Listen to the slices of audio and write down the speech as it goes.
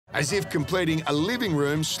As if completing a living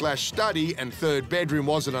room / study and third bedroom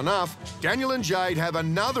wasn't enough, Daniel and Jade have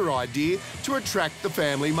another idea to attract the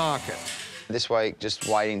family market. This week, just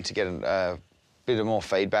waiting to get a bit of more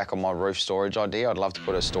feedback on my roof storage idea. I'd love to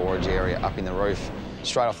put a storage area up in the roof,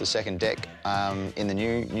 straight off the second deck in the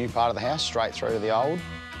new part of the house, straight through to the old.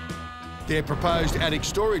 Their proposed attic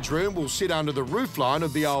storage room will sit under the roofline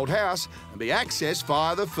of the old house and be accessed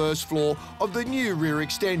via the first floor of the new rear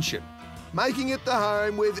extension, making it the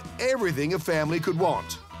home with everything a family could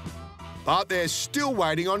want. But they're still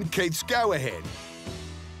waiting on Keith's go-ahead.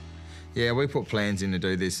 Yeah, we put plans in to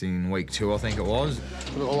do this in week 2, I think it was.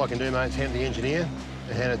 Look, all I can do, mate, is hand it to the engineer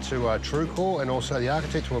and hand it to TrueCore and also the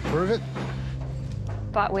architect to approve it.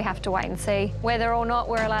 But we have to wait and see whether or not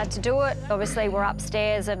we're allowed to do it. Obviously, we're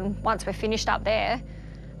upstairs, and once we're finished up there,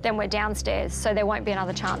 then we're downstairs, so there won't be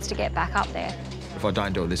another chance to get back up there. If I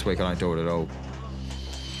don't do it this week, I don't do it at all.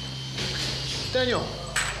 Daniel.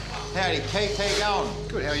 Howdy, Keith, how you going?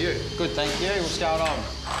 Good, how are you? Good, thank you. What's going on?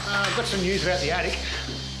 I've got some news about the attic.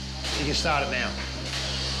 You can start it now.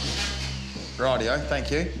 Rightio, thank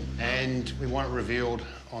you. And we want it revealed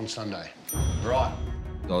on Sunday. Right.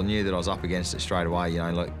 I knew that I was up against it straight away, you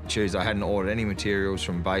know, like Tuesday I hadn't ordered any materials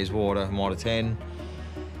from Bayswater, Mitre 10,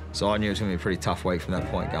 so I knew it was going to be a pretty tough week from that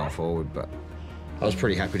point going forward, but I was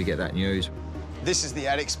pretty happy to get that news. This is the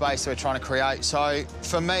attic space that we're trying to create. So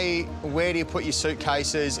for me, where do you put your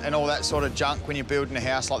suitcases and all that sort of junk when you're building a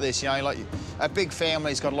house like this? You know, like a big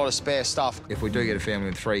family's got a lot of spare stuff. If we do get a family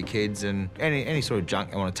with 3 kids and any sort of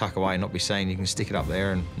junk they want to tuck away and not be seen, you can stick it up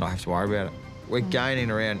there and not have to worry about it. We're gaining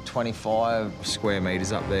around 25 square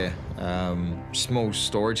metres up there. Small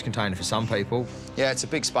storage container for some people. Yeah, it's a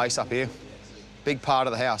big space up here. Big part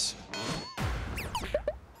of the house.